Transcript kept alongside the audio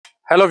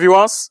Hello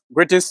viewers,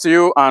 greetings to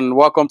you and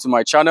welcome to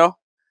my channel.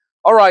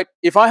 All right,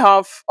 if I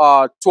have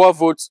a 12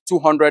 volts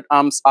 200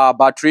 amps hour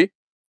battery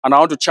and I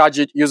want to charge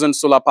it using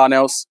solar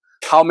panels,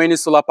 how many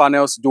solar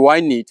panels do I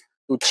need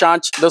to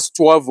charge this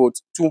 12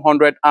 volts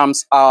 200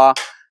 amps hour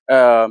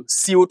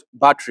sealed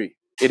battery?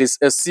 It is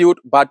a sealed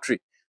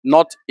battery,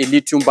 not a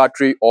lithium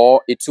battery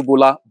or a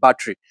tubular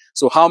battery.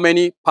 So how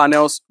many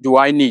panels do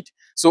I need?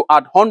 So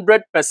at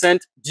 100%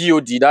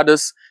 DOD, that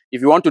is, if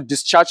you want to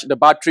discharge the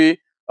battery,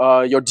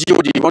 your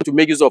DOD, you want to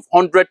make use of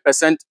 100%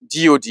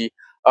 DOD,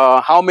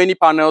 how many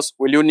panels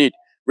will you need?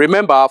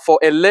 Remember, for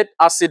a lead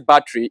acid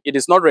battery, it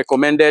is not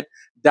recommended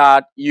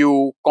that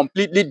you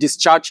completely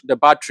discharge the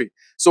battery.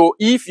 So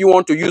if you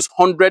want to use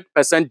 100%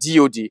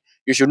 DOD,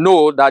 you should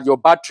know that your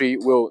battery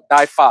will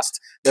die fast.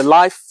 The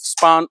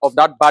lifespan of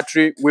that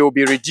battery will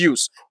be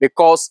reduced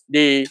because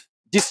the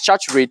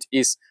discharge rate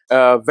is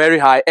very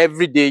high.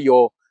 Every day,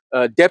 your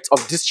depth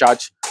of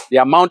discharge, the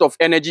amount of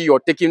energy you're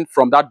taking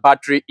from that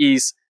battery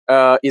is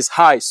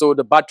high, so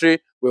the battery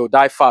will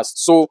die fast.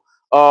 So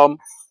I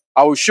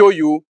will show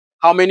you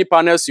how many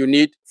panels you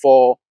need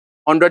for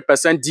 100%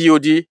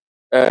 DOD,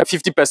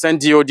 50%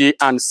 DOD,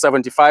 and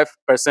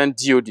 75%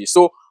 DOD.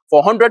 So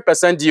for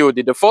 100%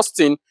 DOD, the first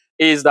thing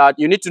is that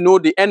you need to know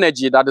the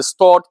energy that is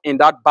stored in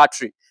that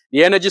battery.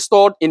 The energy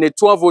stored in a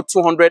 12 volt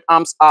 200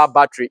 amps hour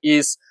battery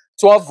is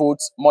 12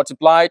 volts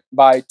multiplied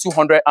by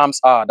 200 amps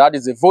hour. That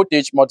is the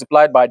voltage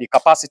multiplied by the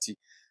capacity.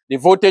 The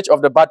voltage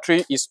of the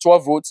battery is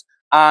 12 volts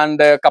and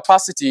the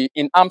capacity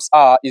in amps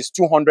hour is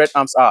 200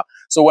 amps hour.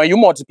 So when you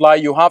multiply,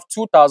 you have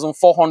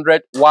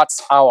 2,400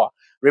 watts hour.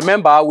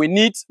 Remember, we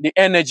need the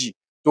energy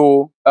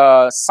to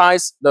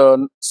size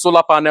the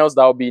solar panels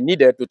that will be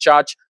needed to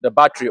charge the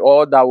battery,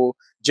 or that will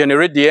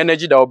generate the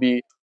energy that will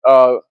be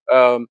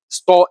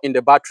stored in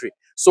the battery.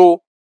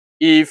 So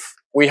if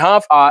we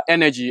have our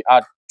energy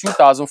at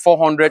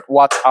 2,400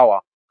 watt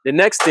hour, the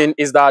next thing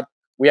is that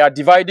we are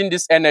dividing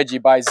this energy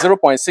by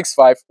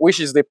 0.65,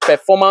 which is the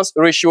performance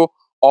ratio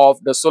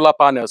of the solar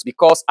panels,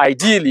 because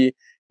ideally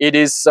it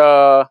is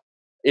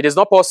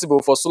not possible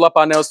for solar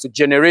panels to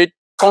generate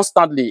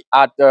constantly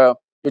to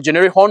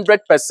generate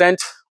 100%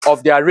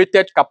 of their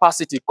rated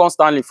capacity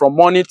constantly from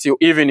morning till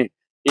evening.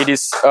 It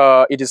is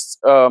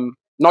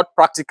not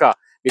practical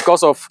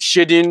because of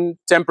shading,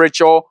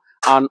 temperature,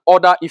 and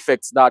other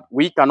effects that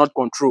we cannot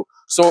control.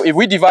 So if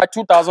we divide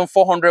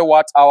 2,400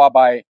 watt hour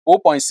by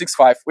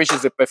 0.65, which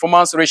is the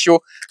performance ratio,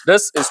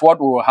 this is what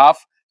we will have: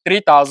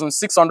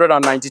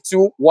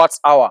 3,692 watts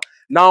hour.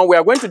 Now we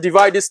are going to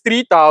divide this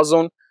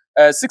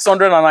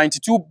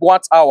 3,692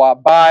 watts hour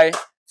by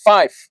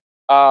 5.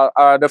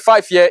 The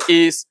 5 here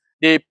is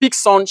the peak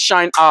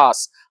sunshine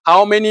hours.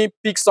 How many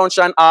peak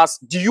sunshine hours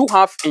do you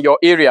have in your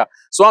area?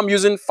 So I'm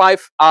using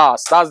 5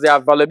 hours. That's the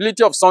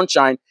availability of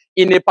sunshine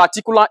in a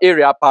particular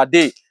area per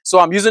day. So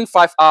I'm using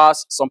 5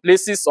 hours. Some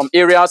places, some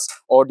areas,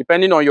 or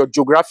depending on your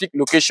geographic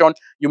location,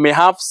 you may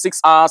have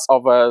 6 hours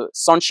of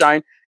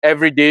sunshine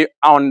every day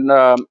on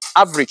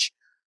average.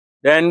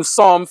 Then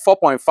some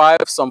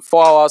 4.5, some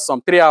 4 hours,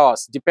 some 3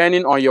 hours,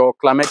 depending on your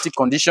climatic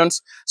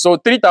conditions. So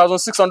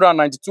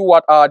 3,692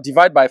 watt hour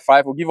divided by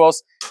 5 will give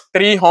us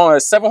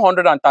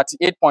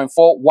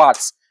 738.4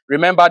 watts.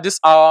 Remember, this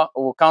hour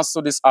will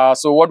cancel this hour.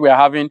 So what we are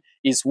having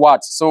is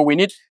watts. So we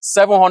need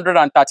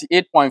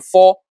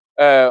 738.4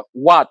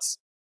 watts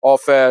of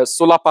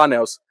solar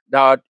panels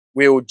that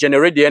will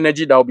generate the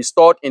energy that will be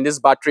stored in this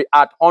battery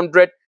at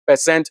 100%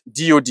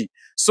 DOD.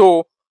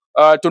 So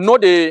to know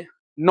the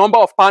number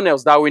of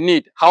panels that we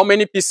need, how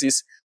many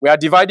pieces, we are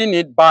dividing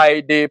it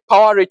by the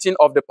power rating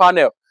of the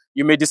panel.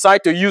 You may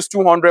decide to use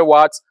 200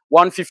 watts,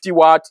 150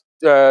 watt,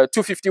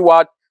 250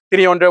 watt,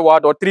 300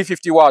 watt, or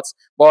 350 watts.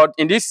 But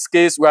in this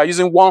case, we are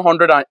using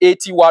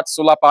 180 watt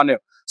solar panel.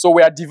 So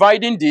we are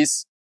dividing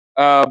this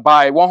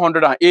by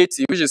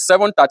 180, which is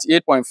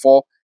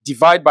 738.4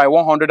 divided by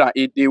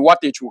 108. The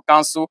wattage will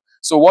cancel.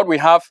 So what we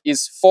have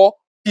is 4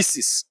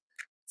 pieces.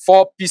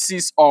 4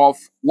 pieces of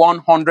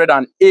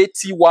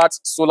 180 watts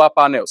solar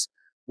panels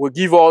will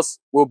be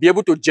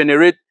able to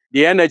generate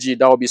the energy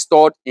that will be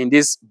stored in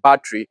this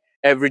battery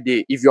every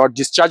day if you are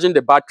discharging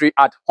the battery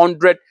at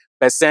 100%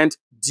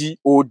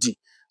 DOD.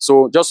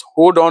 So just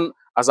hold on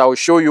as I will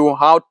show you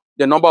how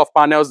the number of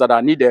panels that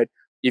are needed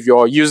if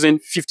you're using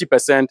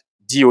 50%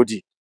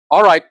 DOD.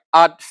 All right,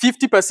 at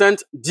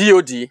 50%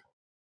 DOD,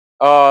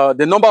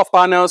 the number of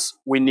panels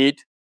we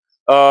need,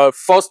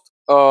 first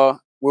we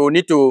will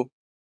need to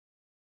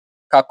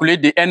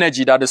calculate the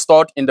energy that is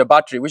stored in the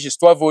battery, which is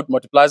 12 volt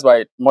multiplied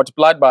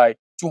by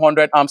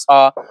 200 amps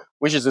hour,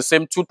 which is the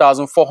same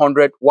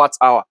 2,400 watts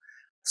hour.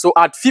 So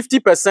at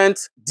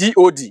 50%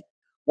 DOD,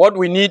 what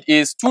we need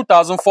is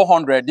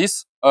 2,400,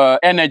 this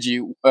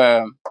energy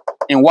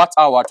in watt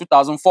hour,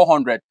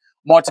 2,400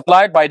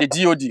 multiplied by the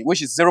DOD,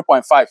 which is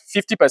 0.5.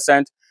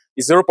 50%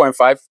 is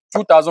 0.5.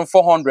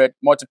 2,400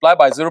 multiplied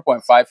by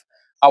 0.5.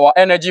 Our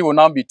energy will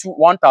now be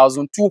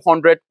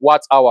 1,200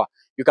 watt hour.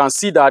 You can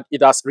see that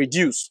it has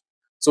reduced.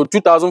 So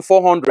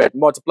 2,400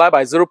 multiplied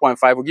by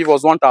 0.5 will give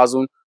us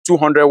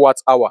 1,200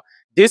 watts hour.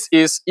 This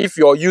is if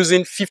you're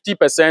using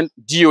 50%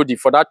 DOD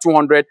for that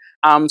 200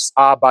 amps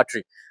hour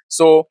battery.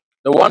 So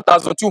the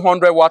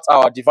 1,200 watt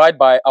hour divided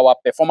by our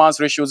performance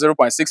ratio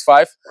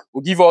 0.65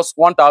 will give us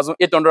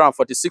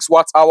 1,846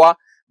 watt hour.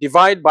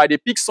 Divide by the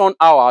peak sun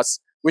hours,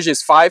 which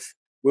is 5,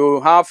 we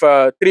will have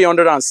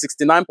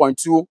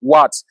 369.2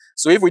 watts.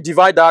 So if we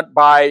divide that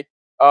by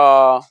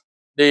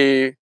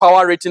the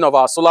power rating of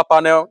our solar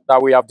panel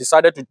that we have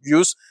decided to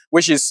use,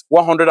 which is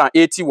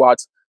 180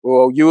 watts, we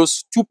will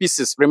use 2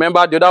 pieces.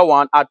 Remember the other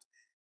one, at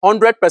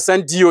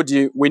 100%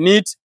 DOD, we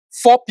need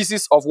 4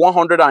 pieces of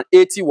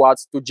 180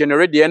 watts to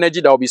generate the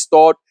energy that will be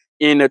stored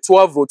in a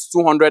 12 volts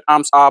 200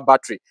 amps hour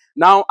battery.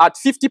 Now at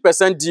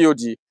 50%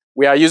 DOD,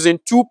 we are using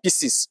 2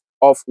 pieces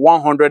of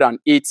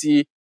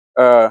 180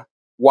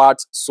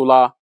 watt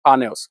solar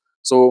panels.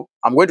 So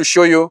I'm going to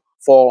show you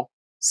for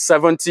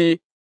 70%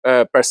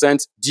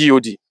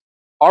 DOD.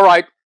 All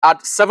right,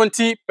 at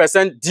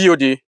 70%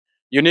 DOD,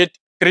 you need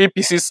 3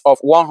 pieces of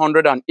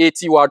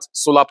 180 watt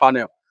solar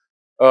panel.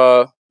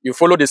 You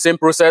follow the same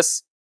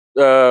process.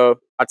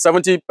 At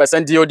 70%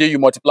 DOD, you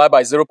multiply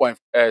by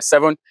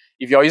 0.7.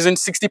 If you're using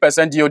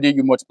 60% DOD,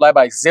 you multiply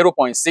by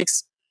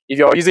 0.6. If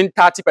you're using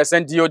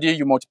 30% DOD,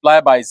 you multiply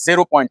by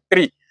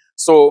 0.3.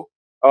 So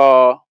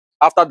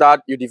after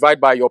that, you divide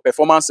by your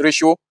performance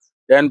ratio,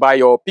 then by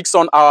your peak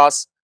sun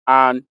hours,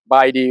 and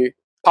by the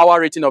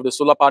power rating of the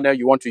solar panel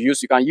you want to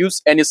use. You can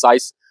use any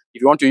size.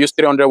 If you want to use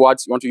 300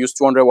 watts, you want to use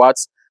 200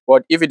 watts.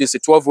 But if it is a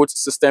 12 volt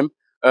system,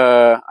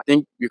 I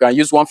think you can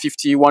use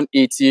 150,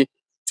 180,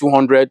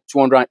 200,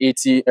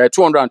 280,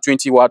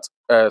 220 watt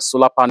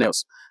solar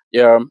panels.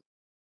 You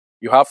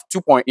have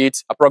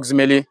 2.8,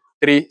 approximately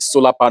 3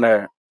 solar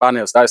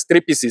panels. That's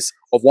 3 pieces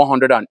of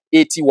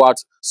 180 watt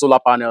solar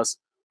panels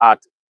at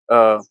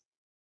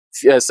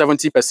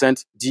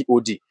 70%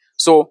 DOD.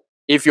 So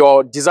if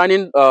you're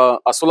designing a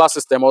solar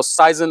system or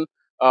sizing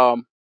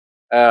the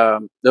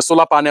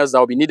solar panels that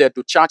will be needed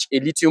to charge a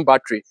lithium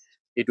battery,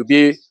 it will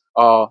be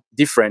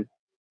different,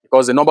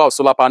 because the number of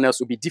solar panels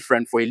will be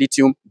different for a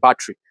lithium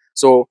battery.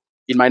 So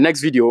in my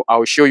next video, I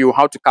will show you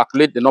how to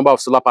calculate the number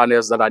of solar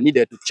panels that are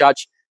needed to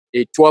charge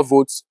a 12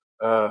 volts,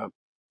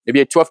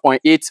 maybe a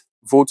 12.8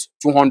 volts,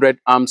 200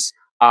 amps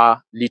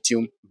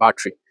lithium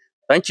battery.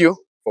 Thank you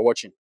for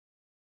watching.